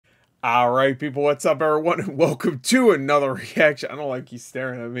Alright, people, what's up, everyone, and welcome to another reaction. I don't like you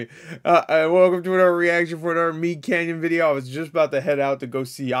staring at me. And welcome to another reaction for another MeatCanyon video. I was just about to head out to go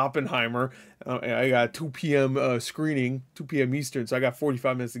see Oppenheimer. I got a 2 p.m. Screening, 2 p.m. Eastern, so I got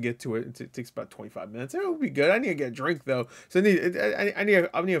 45 minutes to get to it. It takes about 25 minutes. It'll be good. I need to get a drink, though, so I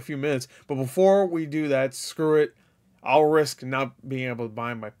need a few minutes. But before we do that, screw it. I'll risk not being able to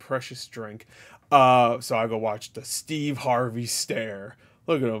buy my precious drink. So I go watch the Steve Harvey stare.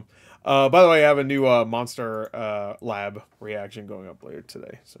 Look at him. By the way, I have a new Monster Lab reaction going up later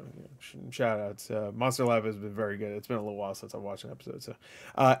today. So shout outs. Monster Lab has been very good. It's been a little while since I watched an episode. So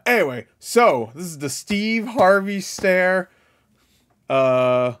anyway, so this is the Steve Harvey stare.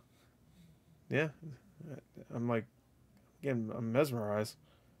 Yeah, I'm like, again, I'm mesmerized.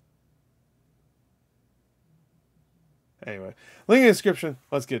 Anyway, link in the description.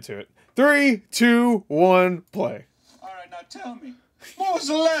 Let's get to it. 3, 2, 1, play. All right, now tell me. What was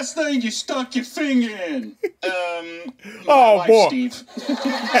the last thing you stuck your finger in? Oh, wife, boy. Steve.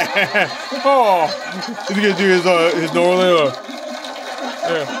 Oh, he's gonna do his normal.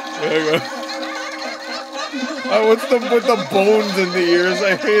 Yeah, there you go. What's with the bones in the ears?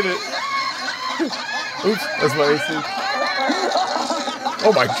 I hate it. Oops, that's my AC.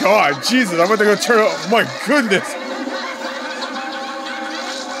 Oh my God, Jesus! I'm about to go turn it off. My goodness.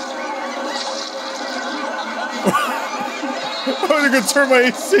 I was gonna turn my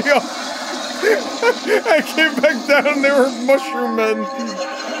AC off. I came back down and they were mushroom men.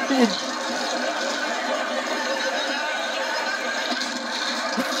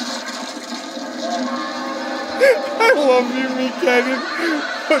 I love you, MeatCanyon.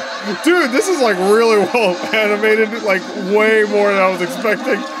 Dude, this is like really well animated, like way more than I was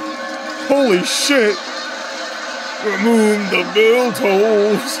expecting. Holy shit. Remove the bell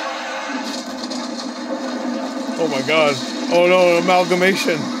tolls. Oh my God. Oh no, an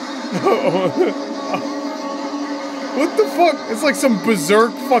amalgamation. What the fuck? It's like some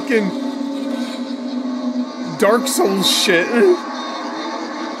berserk fucking Dark Souls shit. Oh,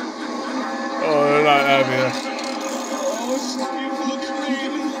 they're not happy there.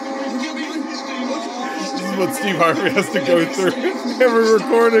 This is what Steve Harvey has to go through every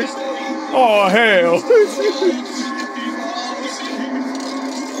recording. Oh, hell.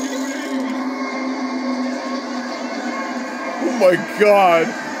 Oh my God.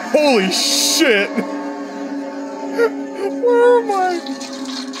 Holy shit. Where am I?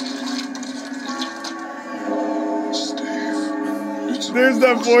 Steve, there's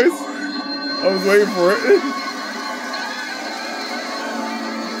that voice. I was waiting for it.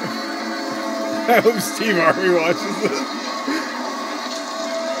 I hope Steve Harvey watches this.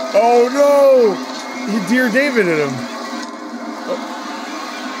 Oh no! He Dear David'd him.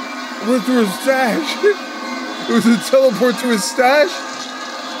 Went through his stash. It was a teleport to his stash?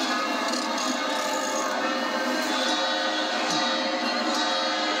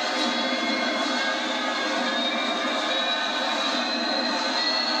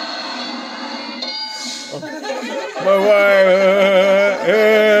 Oh. My wife.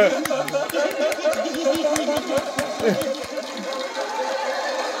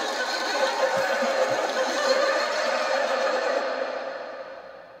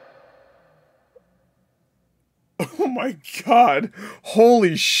 Oh my God.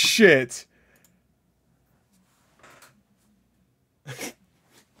 Holy shit.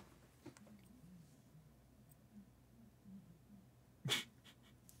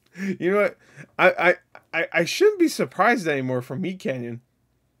 You know what? I shouldn't be surprised anymore from MeatCanyon.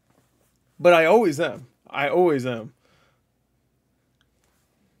 But I always am. I always am.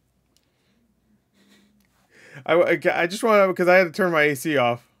 I just want to, because I had to turn my AC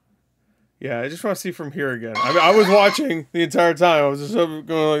off. Yeah, I just want to see from here again. I mean, I was watching the entire time. I was just going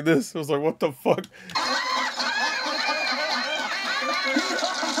like this. I was like, what the fuck?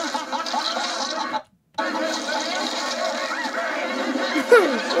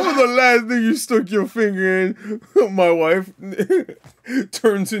 What was the last thing you stuck your finger in? My wife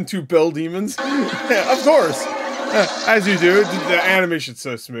turns into bell demons. Yeah, of course. As you do. The animation's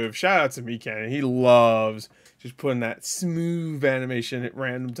so smooth. Shout out to MeatCanyon. He loves just putting that smooth animation at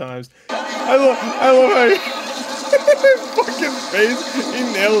random times. I love how his fucking face. He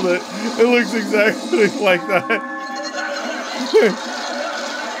nailed it. It looks exactly like that.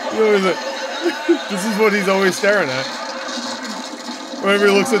 What is it? This is what he's always staring at. Whenever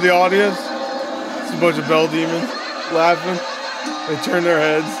he looks at the audience, it's a bunch of bell demons laughing. They turn their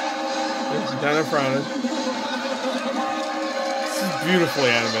heads. They're down and frowning. This is beautifully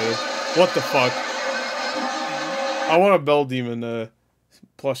animated. What the fuck? I want a bell demon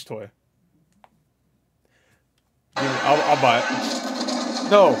plush toy. I'll buy it.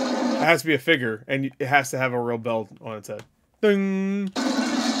 No. has to be a figure, and it has to have a real bell on its head. Ding.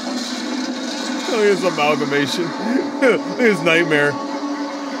 Oh, here's amalgamation. Here's nightmare.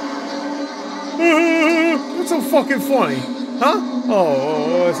 That's so fucking funny, huh?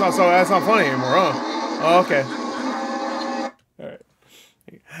 Oh, it's not so. That's not funny anymore, huh? Oh, okay. All right.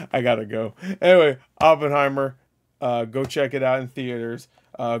 I gotta go. Anyway, Oppenheimer. Go check it out in theaters.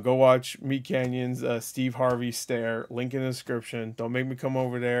 Go watch MeatCanyon's Steve Harvey stare. Link in the description. Don't make me come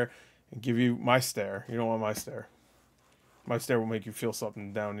over there and give you my stare. You don't want my stare. My stare will make you feel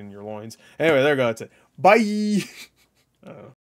something down in your loins. Anyway, there you go. That's it. Bye.